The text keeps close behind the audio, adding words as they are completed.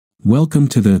Welcome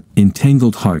to the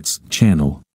Entangled Hearts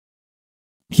channel.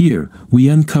 Here, we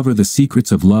uncover the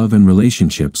secrets of love and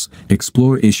relationships,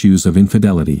 explore issues of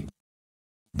infidelity.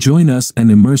 Join us and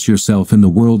immerse yourself in the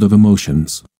world of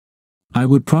emotions. I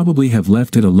would probably have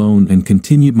left it alone and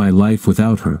continued my life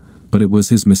without her, but it was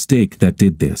his mistake that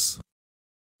did this.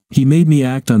 He made me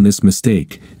act on this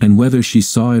mistake, and whether she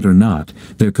saw it or not,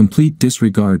 their complete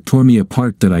disregard tore me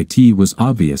apart. That it was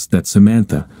obvious that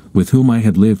Samantha, with whom I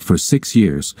had lived for 6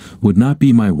 years, would not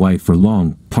be my wife for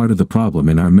long. Part of the problem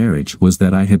in our marriage was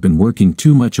that I had been working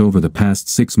too much over the past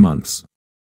 6 months.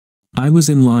 I was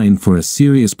in line for a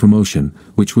serious promotion,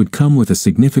 which would come with a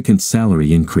significant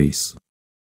salary increase.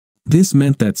 This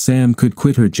meant that Sam could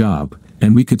quit her job,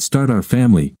 and we could start our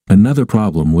family. Another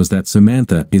problem was that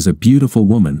Samantha is a beautiful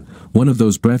woman, one of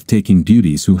those breathtaking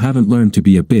beauties who haven't learned to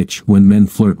be a bitch when men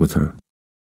flirt with her.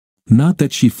 Not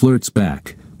that she flirts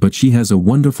back, but she has a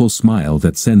wonderful smile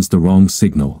that sends the wrong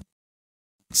signal.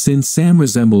 Since Sam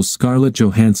resembles Scarlett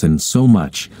Johansson so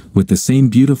much, with the same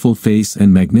beautiful face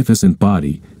and magnificent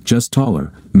body, just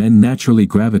taller, men naturally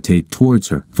gravitate towards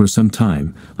her. For some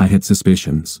time, I had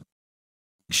suspicions.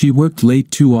 She worked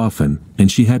late too often, and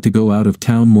she had to go out of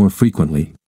town more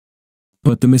frequently.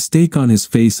 But the mistake on his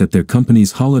face at their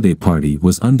company's holiday party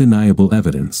was undeniable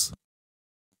evidence.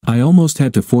 I almost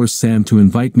had to force Sam to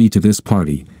invite me to this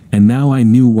party, and now I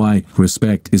knew why.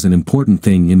 Respect is an important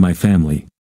thing in my family.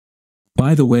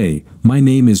 By the way, my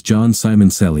name is John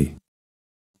Simoncelli.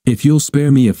 If you'll spare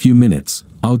me a few minutes,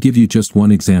 I'll give you just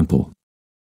one example.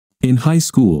 In high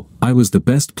school, I was the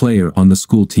best player on the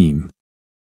school team.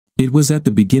 It was at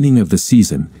the beginning of the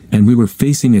season, and we were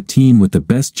facing a team with the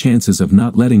best chances of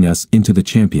not letting us into the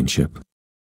championship.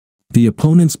 The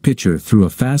opponent's pitcher threw a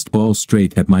fastball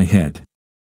straight at my head.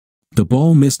 The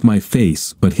ball missed my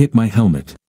face but hit my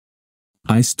helmet.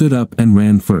 I stood up and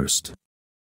ran first.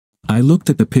 I looked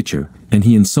at the pitcher, and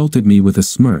he insulted me with a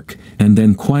smirk, and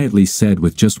then quietly said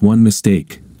with just one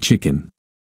mistake, "Chicken."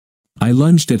 I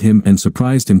lunged at him and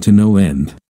surprised him to no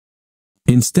end.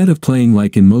 Instead of playing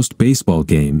like in most baseball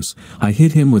games, I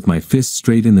hit him with my fist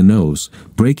straight in the nose,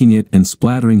 breaking it and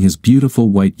splattering his beautiful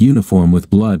white uniform with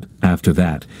blood. After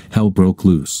that, hell broke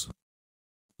loose.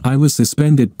 I was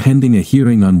suspended pending a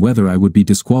hearing on whether I would be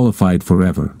disqualified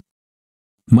forever.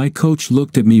 My coach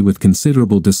looked at me with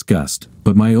considerable disgust,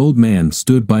 but my old man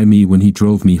stood by me when he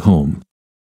drove me home.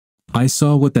 "I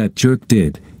saw what that jerk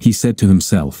did," he said to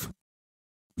himself.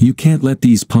 "You can't let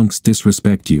these punks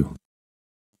disrespect you.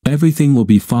 Everything will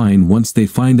be fine once they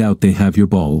find out they have your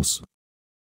balls."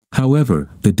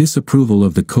 However, the disapproval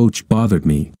of the coach bothered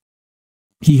me.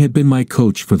 He had been my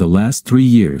coach for the last 3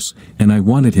 years, and I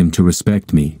wanted him to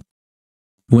respect me.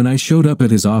 When I showed up at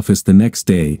his office the next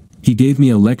day, he gave me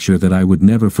a lecture that I would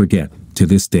never forget, to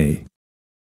this day.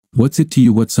 "What's it to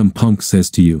you what some punk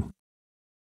says to you?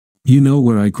 You know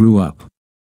where I grew up.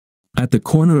 At the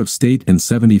corner of State and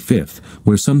 75th,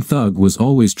 where some thug was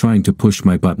always trying to push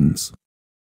my buttons.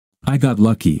 I got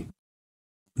lucky.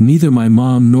 Neither my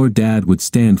mom nor dad would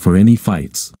stand for any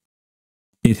fights.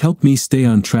 It helped me stay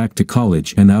on track to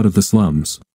college and out of the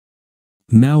slums.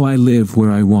 Now I live where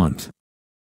I want.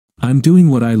 I'm doing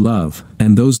what I love,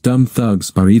 and those dumb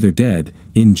thugs are either dead,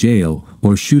 in jail,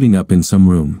 or shooting up in some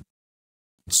room.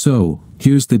 So,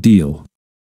 here's the deal.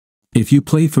 If you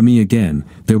play for me again,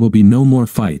 there will be no more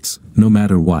fights, no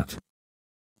matter what."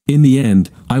 In the end,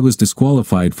 I was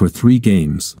disqualified for 3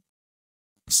 games.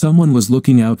 Someone was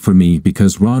looking out for me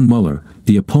because Ron Muller,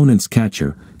 the opponent's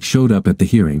catcher, showed up at the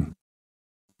hearing.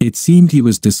 It seemed he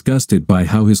was disgusted by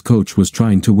how his coach was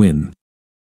trying to win.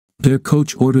 Their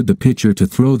coach ordered the pitcher to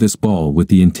throw this ball with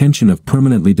the intention of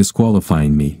permanently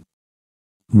disqualifying me.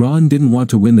 Ron didn't want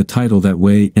to win the title that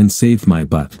way and saved my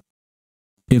butt.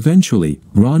 Eventually,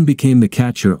 Ron became the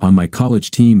catcher on my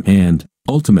college team and,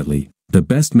 ultimately, the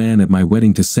best man at my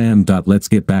wedding to Sam. Let's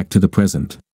get back to the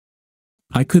present.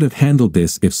 I could have handled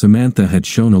this if Samantha had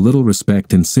shown a little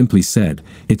respect and simply said,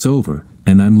 "It's over,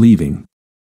 and I'm leaving."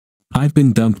 I've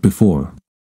been dumped before.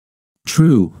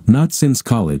 True, not since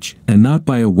college, and not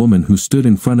by a woman who stood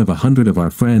in front of 100 of our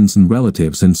friends and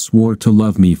relatives and swore to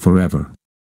love me forever.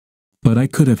 But I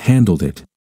could have handled it.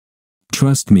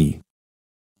 Trust me.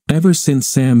 Ever since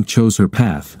Sam chose her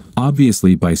path,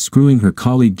 obviously by screwing her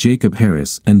colleague Jacob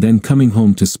Harris and then coming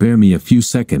home to spare me a few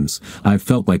seconds, I've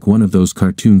felt like one of those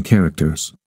cartoon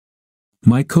characters.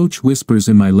 My coach whispers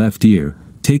in my left ear,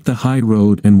 "Take the high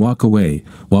road and walk away,"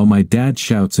 while my dad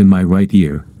shouts in my right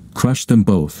ear, "Crush them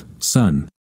both, son."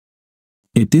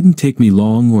 It didn't take me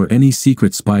long or any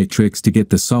secret spy tricks to get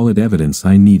the solid evidence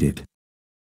I needed.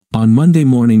 On Monday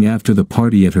morning after the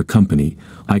party at her company,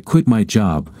 I quit my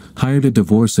job, hired a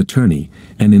divorce attorney,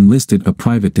 and enlisted a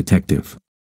private detective.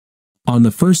 On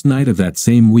the first night of that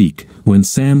same week, when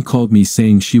Sam called me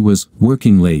saying she was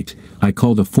working late, I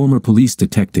called a former police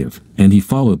detective, and he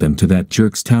followed them to that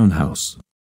jerk's townhouse.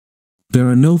 There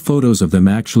are no photos of them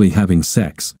actually having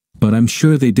sex, but I'm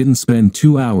sure they didn't spend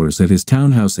 2 hours at his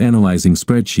townhouse analyzing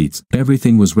spreadsheets.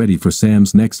 Everything was ready for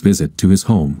Sam's next visit to his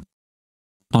home.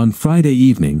 On Friday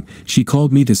evening, she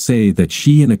called me to say that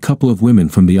she and a couple of women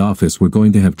from the office were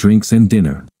going to have drinks and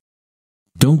dinner.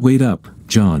 Don't wait up,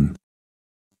 John.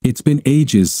 It's been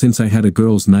ages since I had a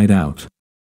girls' night out.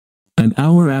 An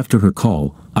hour after her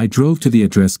call, I drove to the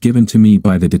address given to me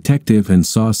by the detective and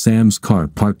saw Sam's car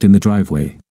parked in the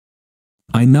driveway.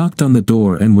 I knocked on the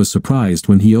door and was surprised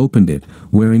when he opened it,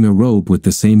 wearing a robe with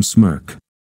the same smirk.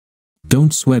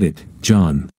 Don't sweat it,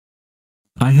 John.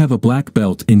 I have a black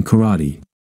belt in karate.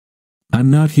 I'm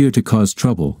not here to cause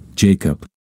trouble, Jacob.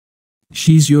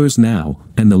 She's yours now,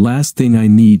 and the last thing I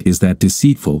need is that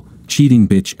deceitful, cheating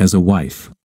bitch as a wife.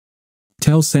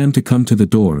 Tell Sam to come to the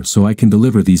door so I can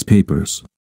deliver these papers.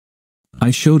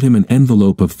 I showed him an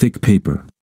envelope of thick paper.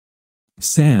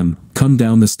 Sam, come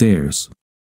down the stairs.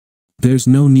 There's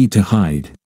no need to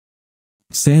hide.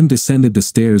 Sam descended the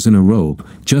stairs in a robe,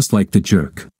 just like the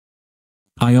jerk.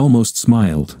 I almost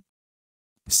smiled.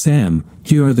 Sam,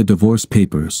 here are the divorce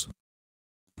papers.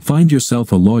 Find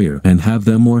yourself a lawyer and have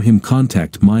them or him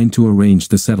contact mine to arrange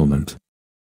the settlement.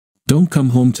 Don't come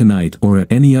home tonight or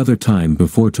at any other time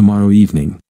before tomorrow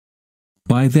evening.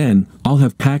 By then, I'll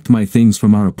have packed my things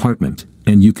from our apartment,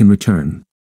 and you can return.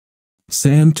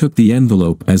 Sam took the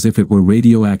envelope as if it were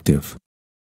radioactive.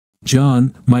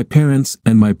 John, my parents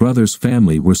and my brother's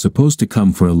family were supposed to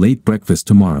come for a late breakfast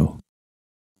tomorrow.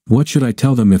 What should I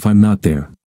tell them if I'm not there?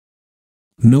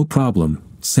 No problem,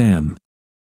 Sam.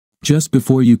 Just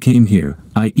before you came here,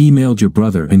 I emailed your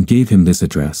brother and gave him this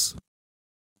address.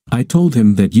 I told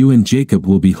him that you and Jacob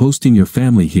will be hosting your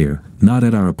family here, not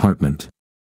at our apartment.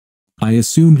 I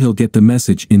assume he'll get the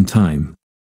message in time.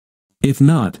 If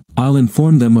not, I'll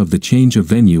inform them of the change of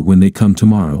venue when they come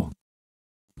tomorrow.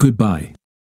 Goodbye.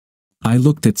 I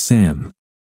looked at Sam.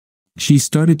 She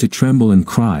started to tremble and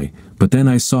cry, but then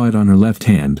I saw it on her left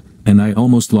hand, and I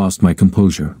almost lost my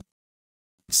composure.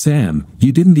 Sam,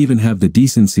 you didn't even have the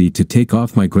decency to take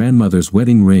off my grandmother's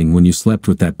wedding ring when you slept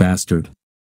with that bastard.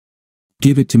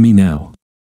 Give it to me now.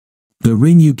 The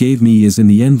ring you gave me is in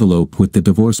the envelope with the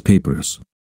divorce papers.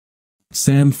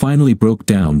 Sam finally broke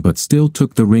down but still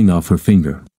took the ring off her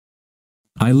finger.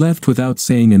 I left without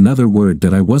saying another word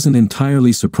that I wasn't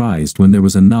entirely surprised when there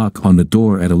was a knock on the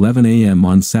door at 11 a.m.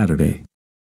 on Saturday.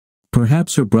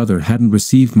 Perhaps her brother hadn't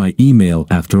received my email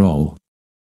after all.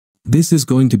 This is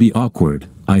going to be awkward,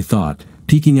 I thought,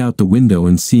 peeking out the window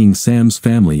and seeing Sam's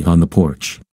family on the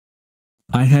porch.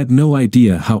 I had no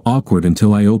idea how awkward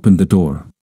until I opened the door.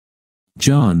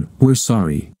 John, we're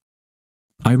sorry.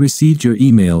 I received your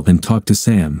email and talked to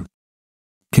Sam.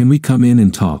 Can we come in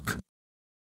and talk?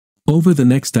 Over the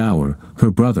next hour,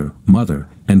 her brother, mother,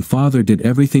 and father did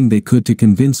everything they could to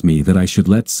convince me that I should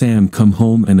let Sam come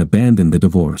home and abandon the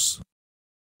divorce.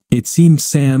 It seemed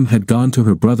Sam had gone to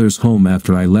her brother's home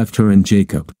after I left her and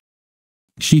Jacob.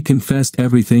 She confessed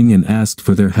everything and asked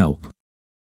for their help.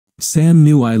 Sam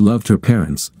knew I loved her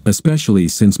parents, especially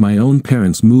since my own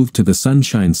parents moved to the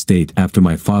Sunshine State after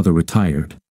my father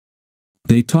retired.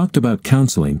 They talked about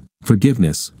counseling,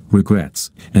 forgiveness, regrets,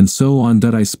 and so on.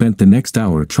 I spent the next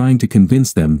hour trying to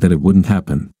convince them that it wouldn't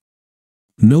happen.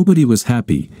 Nobody was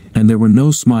happy, and there were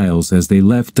no smiles as they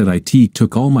left. It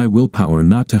took all my willpower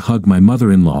not to hug my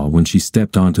mother-in-law when she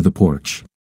stepped onto the porch.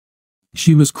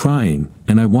 She was crying,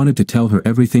 and I wanted to tell her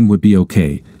everything would be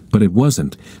okay, but it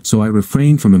wasn't, so I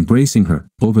refrained from embracing her.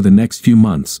 Over the next few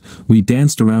months, we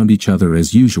danced around each other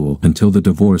as usual until the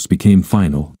divorce became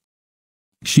final.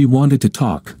 She wanted to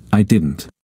talk, I didn't.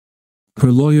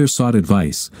 Her lawyer sought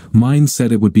advice, mine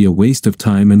said it would be a waste of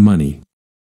time and money.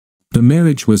 The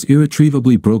marriage was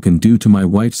irretrievably broken due to my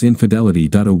wife's infidelity.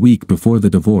 A week before the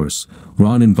divorce,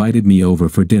 Ron invited me over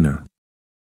for dinner.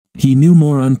 He knew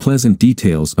more unpleasant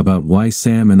details about why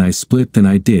Sam and I split than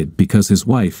I did because his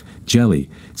wife, Jelly,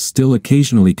 still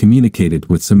occasionally communicated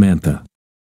with Samantha.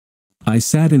 I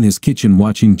sat in his kitchen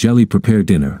watching Jelly prepare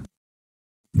dinner.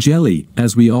 Jelly,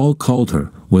 as we all called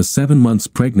her, was 7 months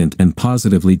pregnant and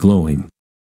positively glowing.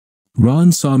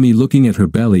 Ron saw me looking at her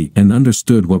belly and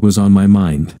understood what was on my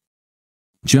mind.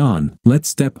 John, let's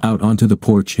step out onto the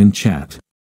porch and chat.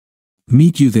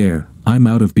 Meet you there, I'm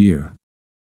out of beer.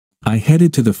 I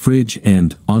headed to the fridge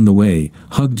and, on the way,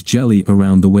 hugged Jelly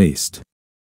around the waist.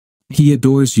 He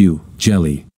adores you,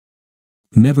 Jelly.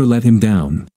 Never let him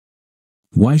down.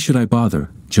 Why should I bother,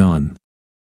 John?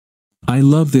 I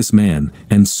love this man,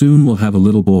 and soon we'll have a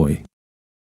little boy.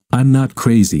 I'm not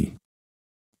crazy.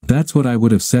 That's what I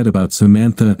would have said about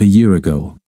Samantha a year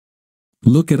ago.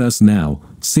 Look at us now,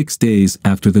 6 days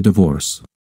after the divorce.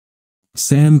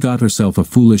 Sam got herself a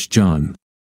foolish John.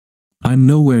 I'm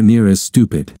nowhere near as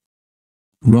stupid.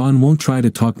 Ron won't try to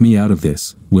talk me out of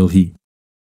this, will he?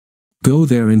 Go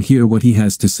there and hear what he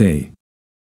has to say.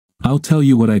 I'll tell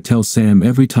you what I tell Sam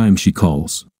every time she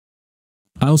calls.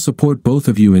 I'll support both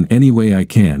of you in any way I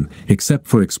can, except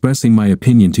for expressing my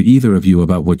opinion to either of you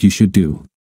about what you should do.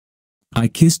 I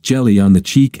kissed Jelly on the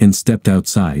cheek and stepped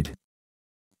outside.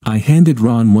 I handed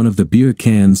Ron one of the beer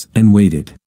cans and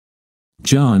waited.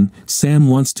 John, Sam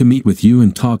wants to meet with you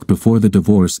and talk before the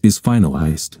divorce is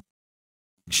finalized.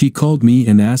 She called me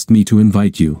and asked me to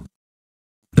invite you.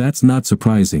 That's not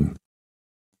surprising.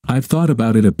 I've thought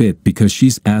about it a bit because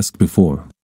she's asked before.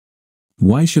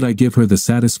 Why should I give her the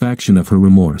satisfaction of her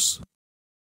remorse?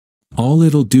 All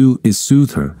it'll do is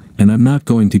soothe her, and I'm not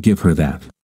going to give her that.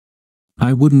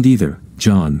 I wouldn't either,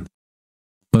 John.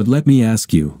 But let me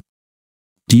ask you.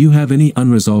 Do you have any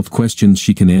unresolved questions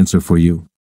she can answer for you?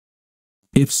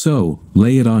 If so,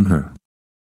 lay it on her.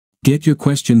 Get your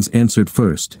questions answered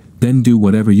first, then do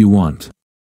whatever you want.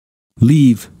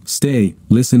 Leave, stay,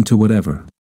 listen to whatever.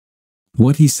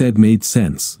 What he said made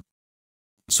sense.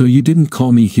 So you didn't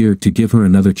call me here to give her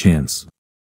another chance?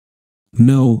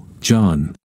 No,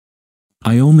 John.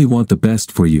 I only want the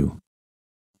best for you.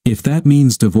 If that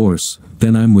means divorce,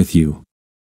 then I'm with you.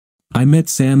 I met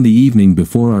Sam the evening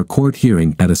before our court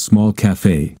hearing at a small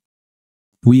cafe.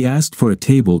 We asked for a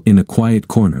table in a quiet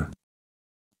corner.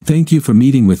 Thank you for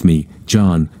meeting with me,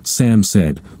 John, Sam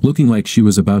said, looking like she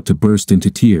was about to burst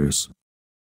into tears.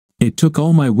 It took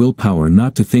all my willpower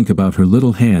not to think about her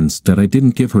little hands that I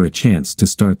didn't give her a chance to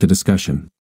start the discussion.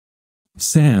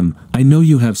 Sam, I know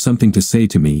you have something to say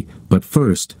to me, but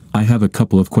first, I have a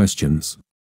couple of questions.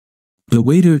 The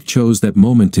waiter chose that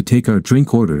moment to take our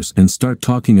drink orders and start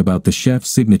talking about the chef's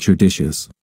signature dishes.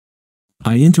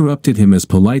 I interrupted him as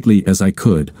politely as I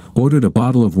could, ordered a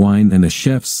bottle of wine and a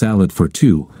chef's salad for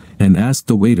two, and asked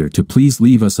the waiter to please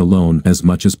leave us alone as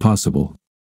much as possible.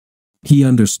 He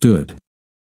understood.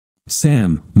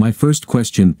 Sam, my first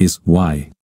question is,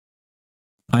 why?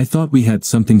 I thought we had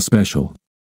something special.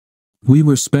 We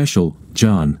were special,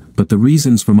 John, but the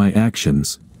reasons for my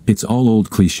actions, it's all old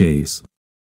cliches.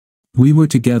 We were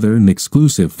together and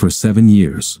exclusive for 7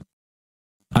 years.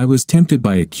 I was tempted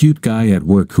by a cute guy at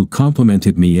work who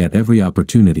complimented me at every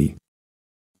opportunity.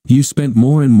 You spent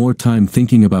more and more time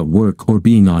thinking about work or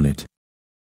being on it.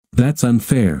 That's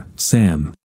unfair,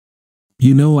 Sam.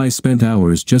 You know I spent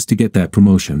hours just to get that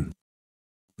promotion.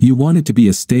 You wanted to be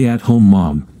a stay-at-home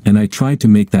mom, and I tried to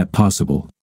make that possible.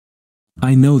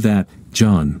 I know that,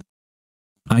 John.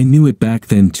 I knew it back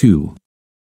then too.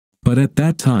 But at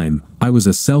that time, I was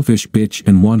a selfish bitch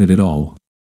and wanted it all.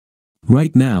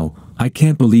 Right now, I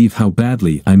can't believe how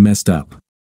badly I messed up.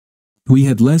 We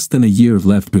had less than a year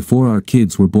left before our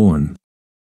kids were born.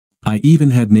 I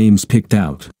even had names picked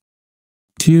out.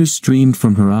 Tears streamed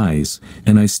from her eyes,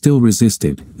 and I still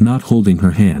resisted, not holding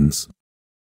her hands.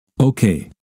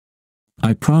 Okay.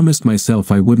 I promised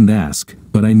myself I wouldn't ask,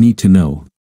 but I need to know.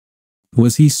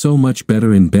 Was he so much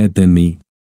better in bed than me?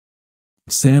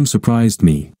 Sam surprised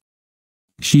me.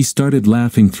 She started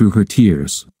laughing through her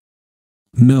tears.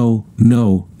 No,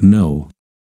 no, no.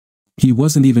 He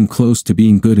wasn't even close to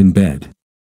being good in bed.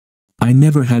 I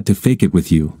never had to fake it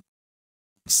with you.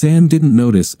 Sam didn't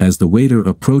notice as the waiter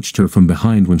approached her from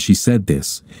behind when she said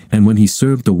this, and when he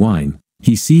served the wine,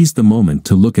 he seized the moment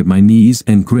to look at my knees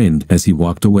and grinned as he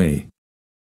walked away.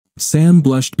 Sam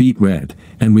blushed beet red,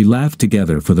 and we laughed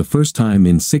together for the first time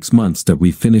in 6 months that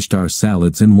we finished our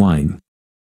salads and wine.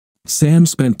 Sam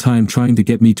spent time trying to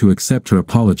get me to accept her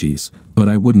apologies, but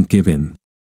I wouldn't give in.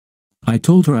 I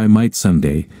told her I might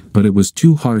someday, but it was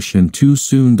too harsh and too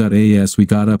soon. As we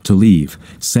got up to leave,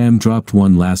 Sam dropped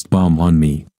one last bomb on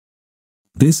me.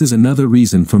 This is another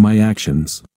reason for my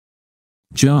actions.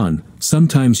 John,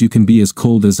 sometimes you can be as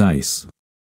cold as ice.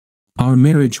 Our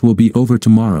marriage will be over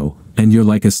tomorrow, and you're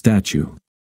like a statue.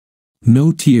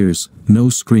 No tears, no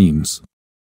screams.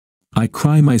 I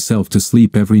cry myself to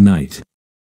sleep every night.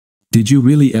 Did you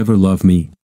really ever love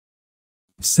me?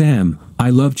 Sam, I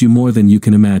loved you more than you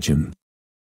can imagine.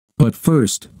 But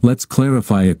first, let's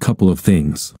clarify a couple of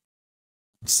things.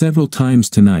 Several times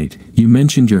tonight, you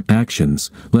mentioned your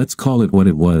actions, let's call it what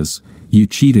it was. You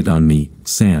cheated on me,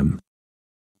 Sam.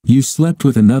 You slept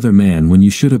with another man when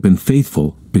you should have been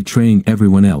faithful, betraying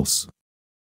everyone else.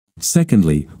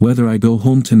 Secondly, whether I go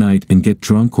home tonight and get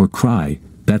drunk or cry,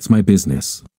 that's my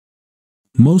business.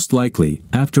 Most likely,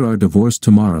 after our divorce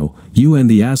tomorrow, you and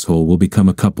the asshole will become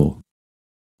a couple.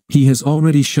 He has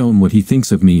already shown what he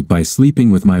thinks of me by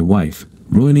sleeping with my wife,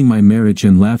 ruining my marriage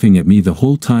and laughing at me the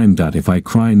whole time. If I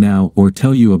cry now or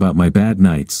tell you about my bad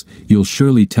nights, you'll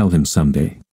surely tell him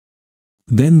someday.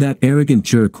 Then that arrogant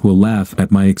jerk will laugh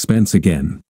at my expense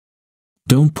again.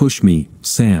 Don't push me,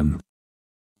 Sam.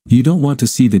 You don't want to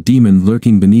see the demon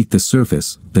lurking beneath the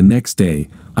surface. The next day,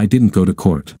 I didn't go to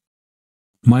court.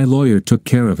 My lawyer took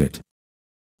care of it.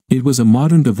 It was a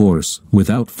modern divorce,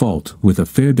 without fault, with a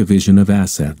fair division of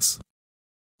assets.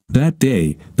 That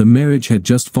day, the marriage had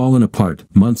just fallen apart.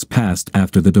 Months passed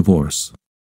after the divorce.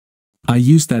 I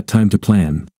used that time to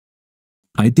plan.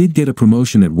 I did get a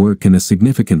promotion at work and a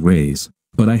significant raise,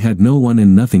 but I had no one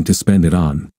and nothing to spend it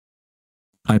on.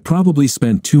 I probably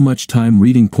spent too much time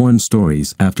reading porn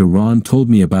stories after Ron told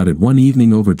me about it one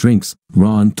evening over drinks.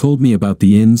 Ron told me about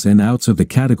the ins and outs of the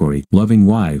category, loving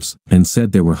wives, and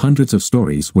said there were hundreds of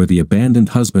stories where the abandoned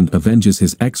husband avenges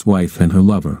his ex-wife and her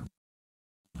lover.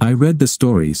 I read the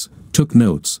stories, took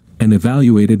notes, and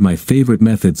evaluated my favorite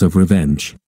methods of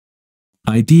revenge.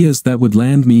 Ideas that would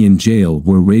land me in jail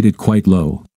were rated quite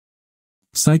low.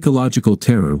 Psychological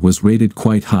terror was rated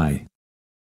quite high.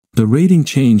 The rating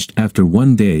changed after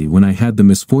one day when I had the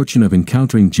misfortune of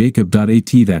encountering Jacob. At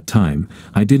that time,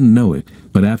 I didn't know it,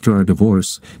 but after our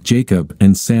divorce, Jacob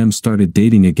and Sam started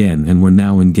dating again and were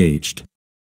now engaged.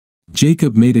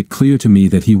 Jacob made it clear to me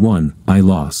that he won, I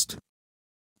lost.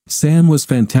 Sam was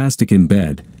fantastic in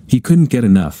bed, he couldn't get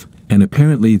enough, and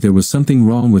apparently there was something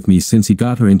wrong with me since he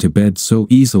got her into bed so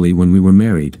easily when we were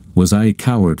married. Was I a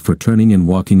coward for turning and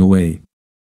walking away?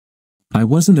 I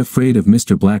wasn't afraid of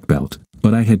Mr. Black Belt,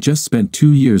 but I had just spent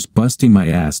 2 years busting my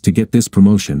ass to get this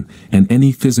promotion, and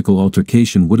any physical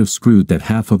altercation would have screwed that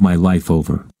half of my life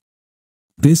over.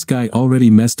 This guy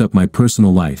already messed up my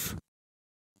personal life.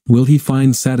 Will he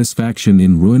find satisfaction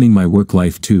in ruining my work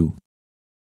life too?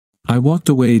 I walked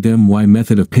away. My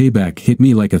method of payback hit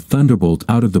me like a thunderbolt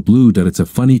out of the blue. It's a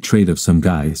funny trait of some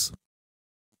guys.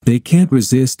 They can't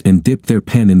resist and dip their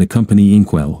pen in the company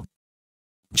inkwell.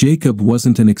 Jacob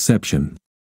wasn't an exception.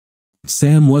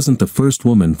 Sam wasn't the first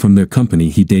woman from their company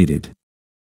he dated.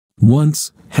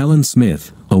 Once, Helen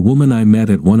Smith, a woman I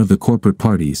met at one of the corporate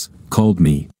parties, called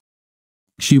me.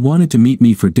 She wanted to meet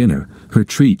me for dinner, her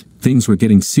treat. Things were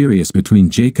getting serious between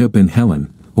Jacob and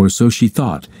Helen, or so she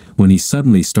thought, when he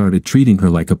suddenly started treating her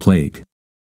like a plague.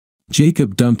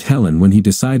 Jacob dumped Helen when he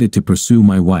decided to pursue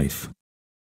my wife.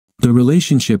 The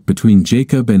relationship between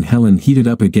Jacob and Helen heated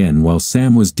up again while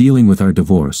Sam was dealing with our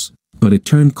divorce, but it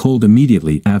turned cold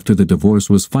immediately after the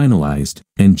divorce was finalized,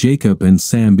 and Jacob and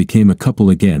Sam became a couple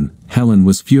again. Helen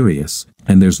was furious,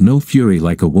 and there's no fury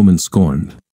like a woman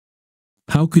scorned.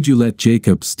 How could you let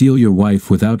Jacob steal your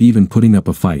wife without even putting up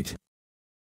a fight?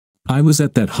 I was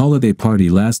at that holiday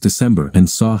party last December and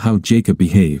saw how Jacob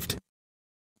behaved.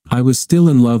 I was still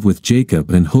in love with Jacob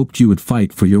and hoped you would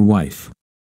fight for your wife.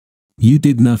 You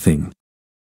did nothing.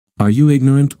 Are you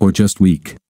ignorant or just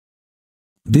weak?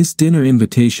 This dinner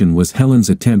invitation was Helen's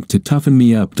attempt to toughen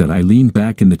me up. I leaned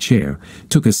back in the chair,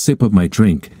 took a sip of my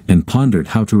drink, and pondered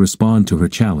how to respond to her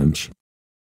challenge.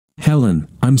 Helen,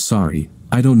 I'm sorry,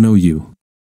 I don't know you.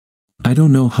 I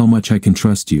don't know how much I can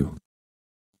trust you.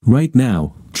 Right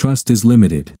now, trust is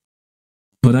limited.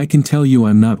 But I can tell you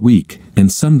I'm not weak,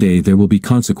 and someday there will be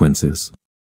consequences.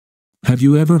 Have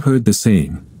you ever heard the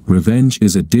saying, revenge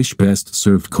is a dish best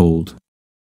served cold?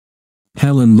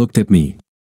 Helen looked at me.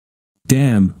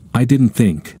 Damn, I didn't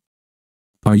think.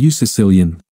 Are you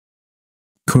Sicilian?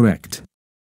 Correct.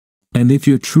 And if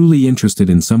you're truly interested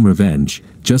in some revenge,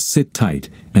 just sit tight,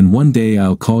 and one day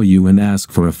I'll call you and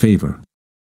ask for a favor.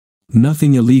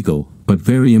 Nothing illegal, but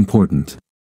very important.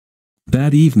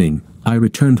 That evening, I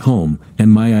returned home,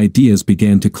 and my ideas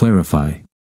began to clarify.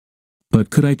 But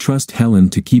could I trust Helen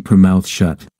to keep her mouth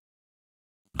shut?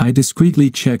 I discreetly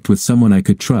checked with someone I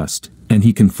could trust, and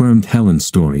he confirmed Helen's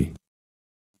story.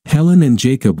 Helen and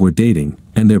Jacob were dating,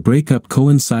 and their breakup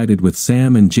coincided with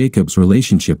Sam and Jacob's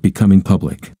relationship becoming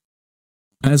public.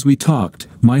 As we talked,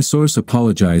 my source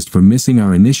apologized for missing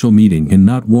our initial meeting and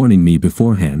not warning me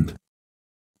beforehand.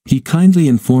 He kindly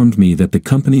informed me that the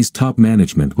company's top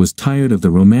management was tired of the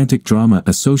romantic drama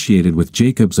associated with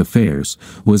Jacob's affairs,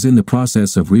 was in the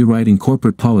process of rewriting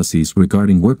corporate policies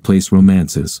regarding workplace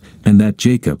romances, and that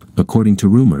Jacob, according to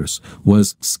rumors,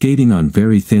 was skating on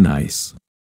very thin ice.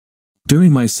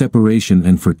 During my separation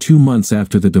and for 2 months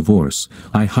after the divorce,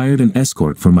 I hired an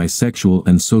escort for my sexual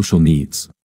and social needs.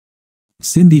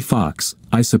 Cindy Fox,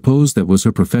 I suppose that was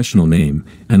her professional name,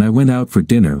 and I went out for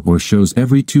dinner or shows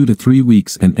every 2 to 3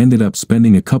 weeks and ended up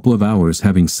spending a couple of hours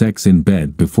having sex in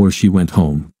bed before she went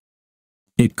home.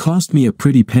 It cost me a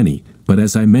pretty penny, but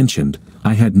as I mentioned,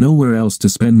 I had nowhere else to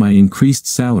spend my increased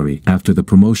salary after the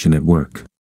promotion at work.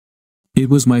 It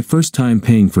was my first time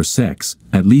paying for sex,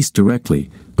 at least directly,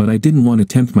 but I didn't want to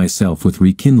tempt myself with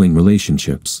rekindling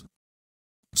relationships.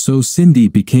 So Cindy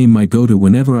became my go-to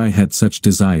whenever I had such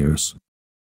desires.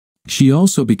 She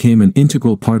also became an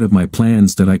integral part of my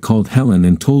plans that I called Helen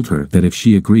and told her that if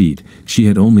she agreed, she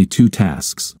had only two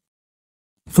tasks.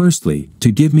 Firstly,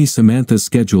 to give me Samantha's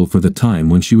schedule for the time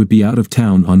when she would be out of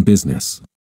town on business.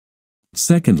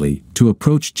 Secondly, to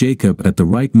approach Jacob at the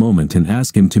right moment and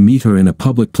ask him to meet her in a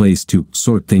public place to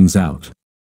sort things out.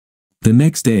 The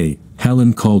next day,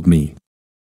 Helen called me.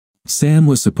 Sam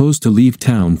was supposed to leave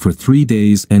town for 3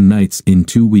 days and nights in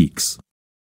 2 weeks.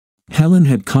 Helen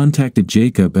had contacted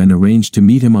Jacob and arranged to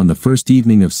meet him on the first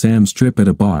evening of Sam's trip at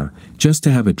a bar, just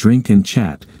to have a drink and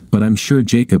chat, but I'm sure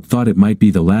Jacob thought it might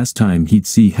be the last time he'd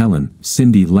see Helen.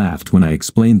 Cindy laughed when I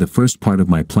explained the first part of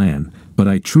my plan, but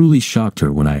I truly shocked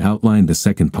her when I outlined the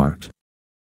second part.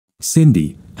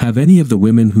 Cindy, have any of the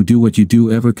women who do what you do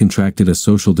ever contracted a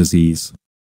social disease?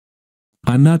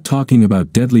 I'm not talking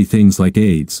about deadly things like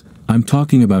AIDS, I'm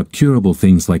talking about curable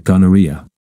things like gonorrhea.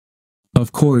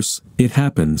 Of course, it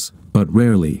happens, but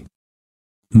rarely.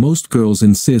 Most girls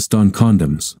insist on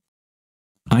condoms.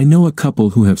 I know a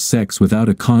couple who have sex without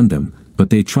a condom, but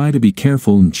they try to be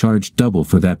careful and charge double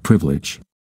for that privilege.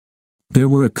 There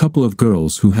were a couple of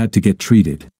girls who had to get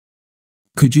treated.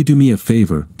 Could you do me a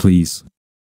favor, please?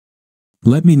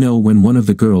 Let me know when one of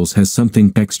the girls has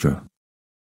something extra.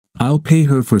 I'll pay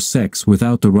her for sex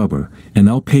without the rubber, and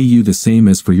I'll pay you the same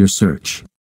as for your search.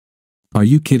 Are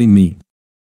you kidding me?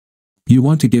 You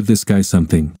want to give this guy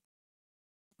something?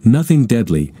 Nothing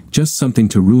deadly, just something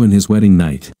to ruin his wedding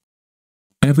night.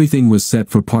 Everything was set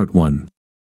for part 1.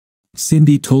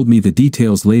 Cindy told me the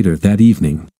details later that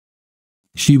evening.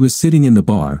 She was sitting in the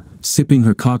bar, sipping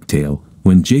her cocktail,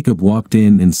 when Jacob walked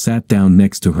in and sat down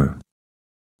next to her.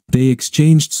 They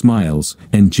exchanged smiles,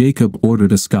 and Jacob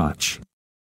ordered a scotch.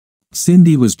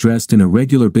 Cindy was dressed in a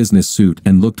regular business suit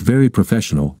and looked very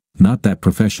professional, not that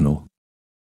professional.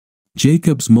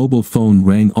 Jacob's mobile phone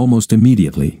rang almost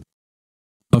immediately.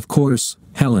 Of course,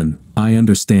 Helen, I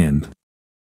understand.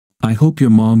 I hope your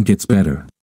mom gets better.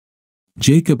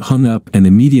 Jacob hung up and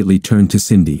immediately turned to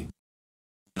Cindy.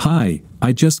 Hi,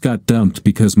 I just got dumped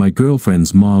because my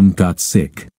girlfriend's mom got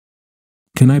sick.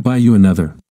 Can I buy you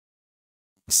another?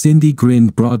 Cindy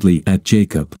grinned broadly at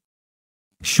Jacob.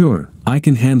 Sure, I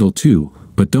can handle 2,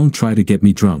 but don't try to get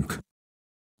me drunk.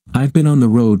 I've been on the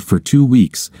road for 2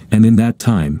 weeks, and in that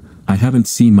time, I haven't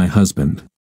seen my husband.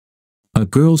 A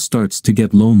girl starts to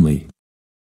get lonely.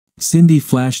 Cindy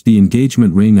flashed the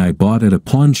engagement ring I bought at a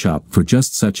pawn shop for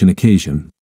just such an occasion.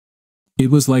 It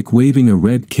was like waving a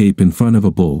red cape in front of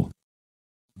a bull.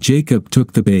 Jacob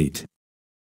took the bait.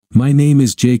 My name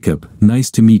is Jacob,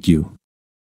 nice to meet you.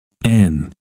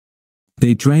 Anne.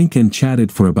 They drank and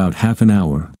chatted for about half an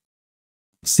hour.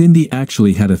 Cindy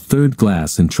actually had a third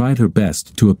glass and tried her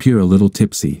best to appear a little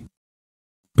tipsy.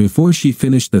 Before she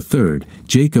finished the third,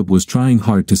 Jacob was trying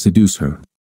hard to seduce her.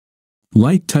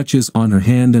 Light touches on her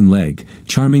hand and leg,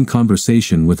 charming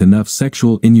conversation with enough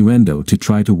sexual innuendo to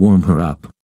try to warm her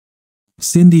up.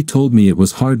 Cindy told me it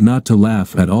was hard not to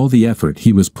laugh at all the effort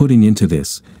he was putting into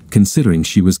this, considering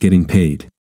she was getting paid.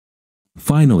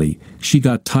 Finally, she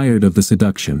got tired of the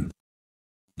seduction.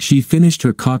 She finished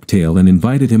her cocktail and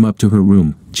invited him up to her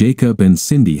room. Jacob and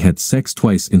Cindy had sex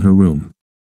twice in her room.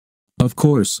 Of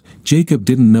course, Jacob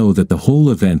didn't know that the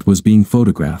whole event was being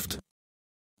photographed.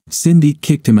 Cindy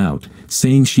kicked him out,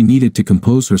 saying she needed to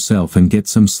compose herself and get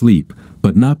some sleep,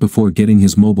 but not before getting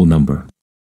his mobile number.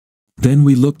 Then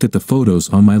we looked at the photos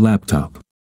on my laptop.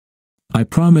 I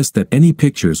promised that any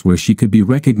pictures where she could be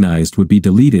recognized would be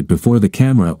deleted before the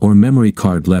camera or memory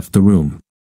card left the room.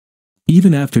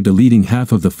 Even after deleting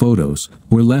half of the photos,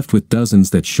 we're left with dozens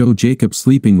that show Jacob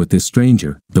sleeping with this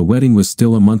stranger. The wedding was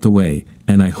still a month away,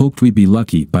 and I hoped we'd be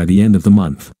lucky by the end of the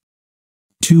month.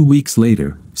 2 weeks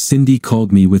later, Cindy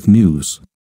called me with news.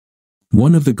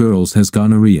 One of the girls has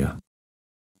gonorrhea.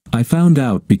 I found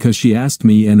out because she asked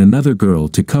me and another girl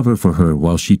to cover for her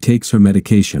while she takes her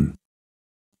medication.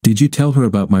 Did you tell her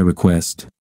about my request?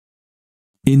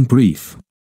 In brief.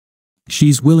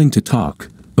 She's willing to talk,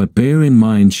 but bear in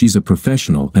mind she's a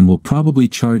professional and will probably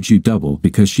charge you double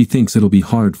because she thinks it'll be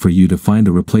hard for you to find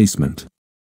a replacement.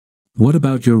 What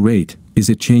about your rate, is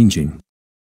it changing?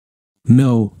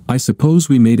 No, I suppose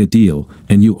we made a deal,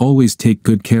 and you always take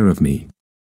good care of me.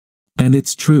 And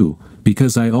it's true,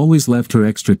 because I always left her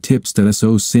extra tips that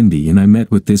so Cindy and I met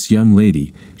with this young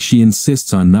lady, she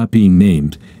insists on not being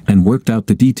named, and worked out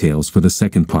the details for the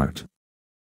second part.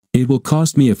 It will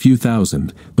cost me a few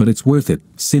thousand, but it's worth it.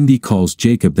 Cindy calls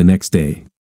Jacob the next day.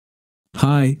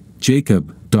 Hi,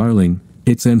 Jacob, darling,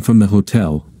 it's Ann from the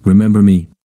hotel, remember me?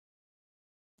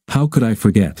 How could I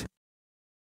forget?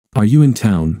 Are you in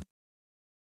town?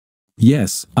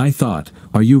 Yes, I thought,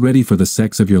 are you ready for the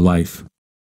sex of your life?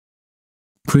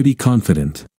 Pretty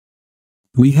confident.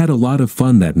 We had a lot of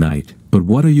fun that night, but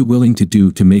what are you willing to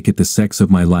do to make it the sex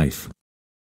of my life?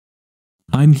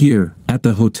 I'm here, at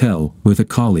the hotel, with a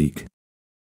colleague.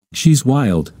 She's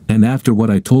wild, and after what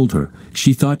I told her,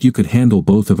 she thought you could handle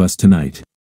both of us tonight.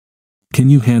 Can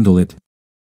you handle it?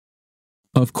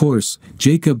 Of course,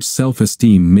 Jacob's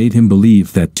self-esteem made him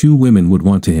believe that two women would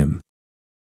want to him.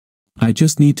 I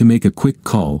just need to make a quick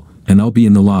call, and I'll be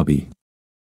in the lobby.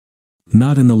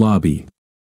 Not in the lobby.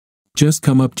 Just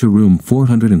come up to room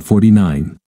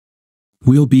 449.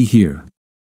 We'll be here.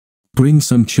 Bring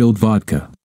some chilled vodka.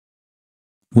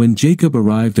 When Jacob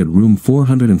arrived at room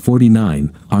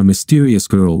 449, our mysterious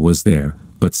girl was there,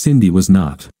 but Cindy was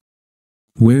not.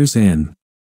 Where's Ann?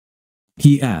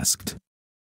 He asked.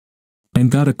 Ann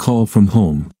got a call from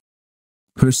home.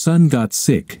 Her son got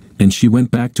sick, and she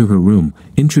went back to her room,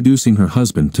 introducing her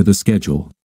husband to the schedule.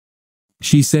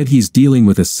 She said he's dealing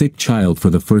with a sick child for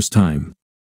the first time.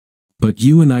 But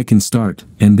you and I can start,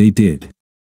 and they did.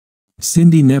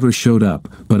 Cindy never showed up,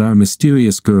 but our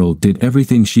mysterious girl did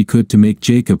everything she could to make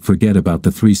Jacob forget about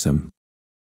the threesome.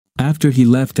 After he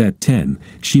left at 10,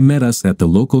 she met us at the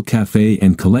local cafe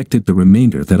and collected the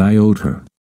remainder that I owed her.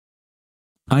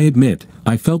 I admit,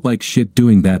 I felt like shit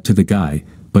doing that to the guy,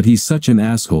 but he's such an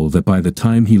asshole that by the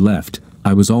time he left,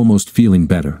 I was almost feeling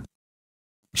better.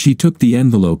 She took the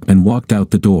envelope and walked out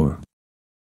the door.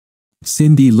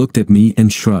 Cindy looked at me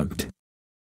and shrugged.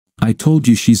 I told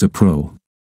you she's a pro.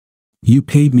 You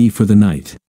paid me for the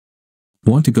night.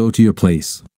 Want to go to your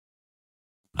place?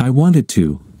 I wanted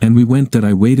to, and we went. That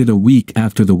I waited a week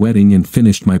after the wedding and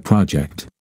finished my project.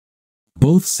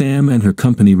 Both Sam and her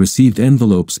company received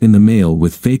envelopes in the mail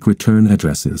with fake return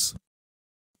addresses.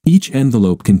 Each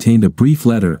envelope contained a brief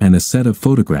letter and a set of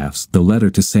photographs. The letter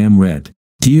to Sam read,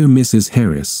 Dear Mrs.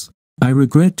 Harris, I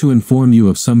regret to inform you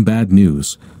of some bad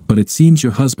news, but it seems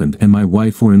your husband and my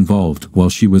wife were involved while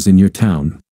she was in your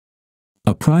town.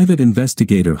 A private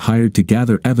investigator hired to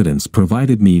gather evidence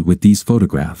provided me with these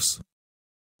photographs.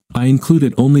 I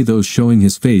included only those showing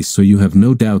his face so you have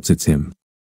no doubts it's him.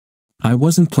 I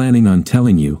wasn't planning on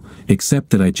telling you, except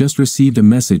that I just received a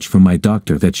message from my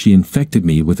doctor that she infected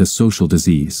me with a social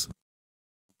disease.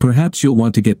 Perhaps you'll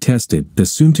want to get tested. The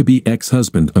soon-to-be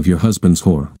ex-husband of your husband's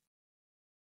whore.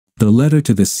 The letter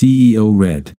to the CEO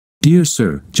read, Dear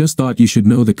Sir, just thought you should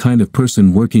know the kind of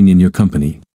person working in your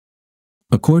company.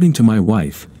 According to my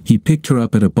wife, he picked her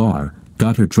up at a bar,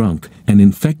 got her drunk, and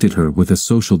infected her with a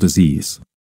social disease.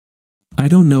 I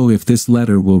don't know if this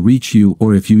letter will reach you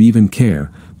or if you even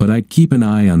care, but I'd keep an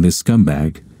eye on this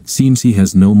scumbag. Seems he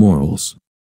has no morals.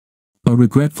 A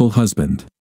regretful husband.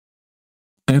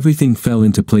 Everything fell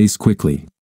into place quickly.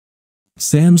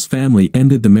 Sam's family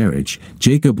ended the marriage,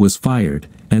 Jacob was fired,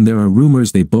 and there are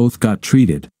rumors they both got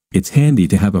treated. It's handy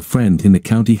to have a friend in the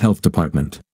county health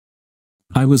department.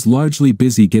 I was largely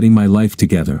busy getting my life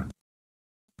together.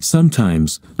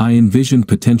 Sometimes, I envisioned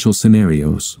potential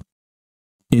scenarios.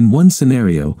 In one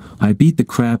scenario, I beat the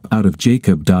crap out of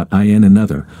Jacob. In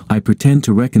another, I pretend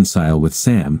to reconcile with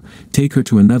Sam, take her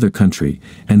to another country,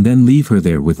 and then leave her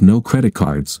there with no credit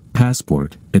cards,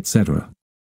 passport, etc.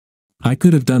 I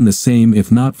could have done the same if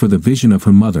not for the vision of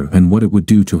her mother and what it would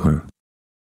do to her.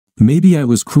 Maybe I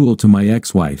was cruel to my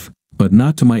ex-wife, but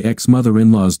not to my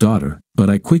ex-mother-in-law's daughter, but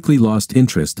I quickly lost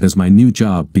interest as my new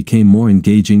job became more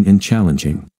engaging and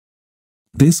challenging.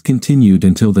 This continued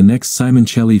until the next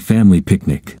Simoncelli family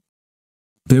picnic.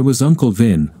 There was Uncle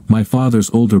Vin, my father's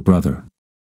older brother.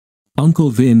 Uncle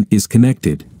Vin is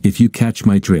connected, if you catch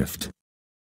my drift.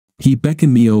 He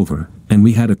beckoned me over, and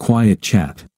we had a quiet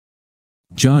chat.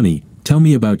 Johnny, tell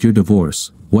me about your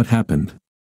divorce, what happened?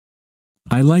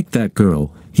 I liked that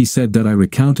girl, he said. That I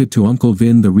recounted to Uncle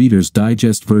Vin the Reader's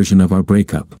Digest version of our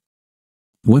breakup.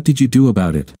 What did you do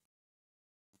about it?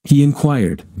 He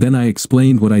inquired, then I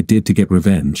explained what I did to get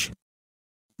revenge.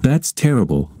 That's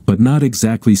terrible, but not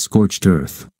exactly scorched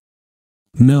earth.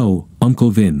 No,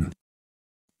 Uncle Vin.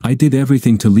 I did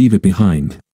everything to leave it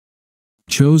behind.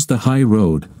 Chose the high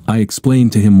road, I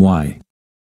explained to him why.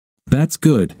 That's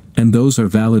good, and those are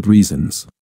valid reasons.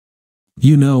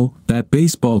 You know, that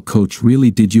baseball coach really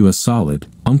did you a solid.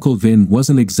 Uncle Vin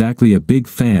wasn't exactly a big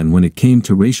fan when it came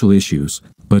to racial issues,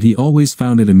 but he always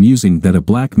found it amusing that a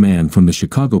black man from the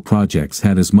Chicago projects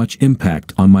had as much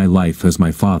impact on my life as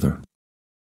my father.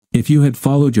 If you had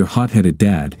followed your hot-headed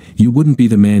dad, you wouldn't be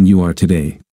the man you are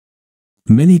today.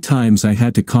 Many times I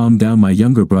had to calm down my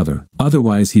younger brother,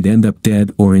 otherwise he'd end up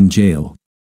dead or in jail.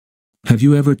 Have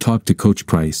you ever talked to Coach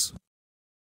Price?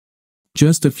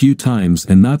 Just a few times,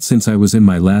 and not since I was in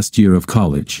my last year of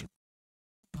college.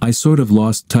 I sort of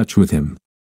lost touch with him.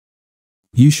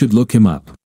 You should look him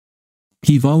up.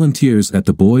 He volunteers at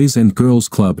the Boys and Girls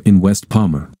Club in West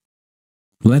Palmer.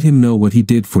 Let him know what he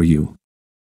did for you.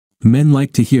 Men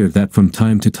like to hear that from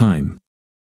time to time.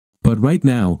 But right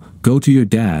now, go to your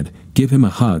dad, give him a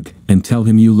hug, and tell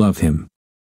him you love him.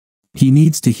 He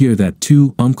needs to hear that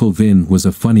too. Uncle Vin was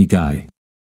a funny guy.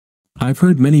 I've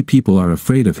heard many people are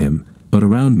afraid of him, but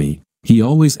around me, he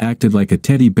always acted like a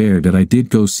teddy bear. That I did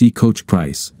go see Coach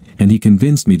Price, and he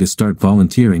convinced me to start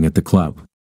volunteering at the club.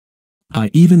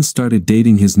 I even started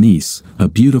dating his niece, a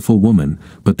beautiful woman,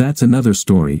 but that's another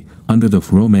story, under the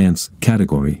romance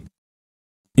category.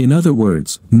 In other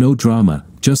words, no drama,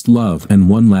 just love. And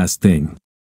one last thing.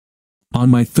 On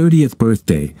my 30th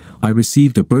birthday, I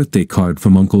received a birthday card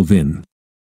from Uncle Vin.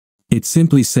 It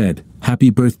simply said, "Happy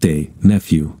birthday,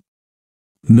 nephew."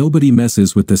 Nobody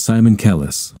messes with the Simon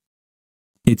Kellis.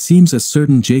 It seems a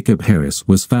certain Jacob Harris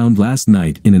was found last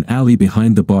night in an alley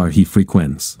behind the bar he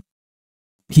frequents.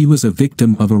 He was a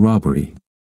victim of a robbery.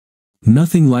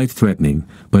 Nothing life-threatening,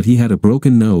 but he had a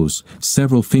broken nose,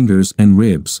 several fingers and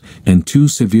ribs, and 2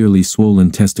 severely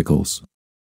swollen testicles.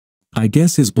 I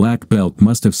guess his black belt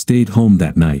must have stayed home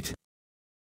that night.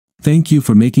 Thank you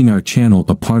for making our channel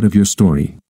a part of your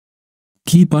story.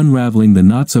 Keep unraveling the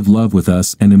knots of love with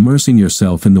us and immersing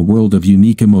yourself in the world of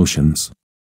unique emotions.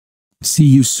 See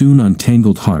you soon on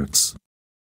Tangled Hearts.